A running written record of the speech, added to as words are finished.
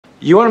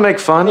You want to make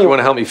fun? You want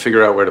to help me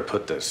figure out where to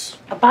put this?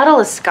 A bottle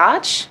of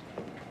scotch?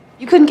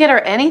 You couldn't get her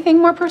anything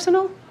more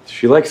personal?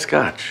 She likes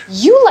scotch.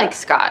 You like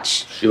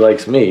scotch. She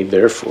likes me,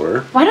 therefore.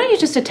 Why don't you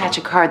just attach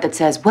a card that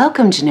says,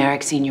 "Welcome,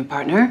 generic senior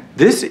partner"?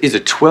 This is a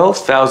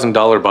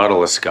 $12,000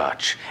 bottle of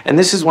scotch, and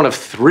this is one of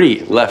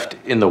 3 left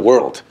in the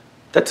world.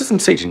 That doesn't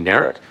say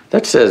generic.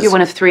 That says... You're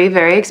one of 3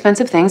 very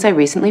expensive things I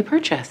recently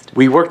purchased.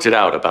 We worked it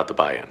out about the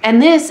buy-in. And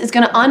this is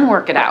gonna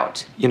unwork it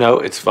out. You know,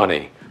 it's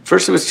funny.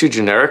 First it was too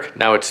generic,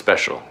 now it's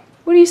special.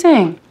 What are you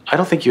saying? I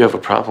don't think you have a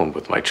problem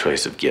with my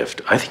choice of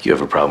gift. I think you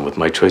have a problem with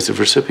my choice of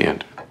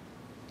recipient.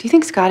 Do you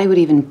think Scotty would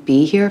even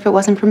be here if it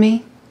wasn't for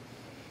me?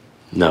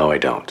 No, I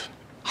don't.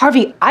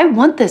 Harvey, I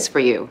want this for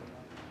you.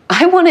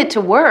 I want it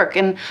to work,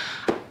 and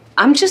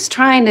I'm just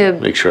trying to...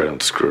 Make sure I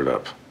don't screw it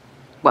up.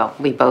 Well,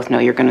 we both know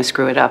you're gonna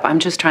screw it up. I'm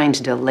just trying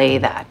to delay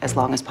that as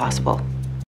long as possible.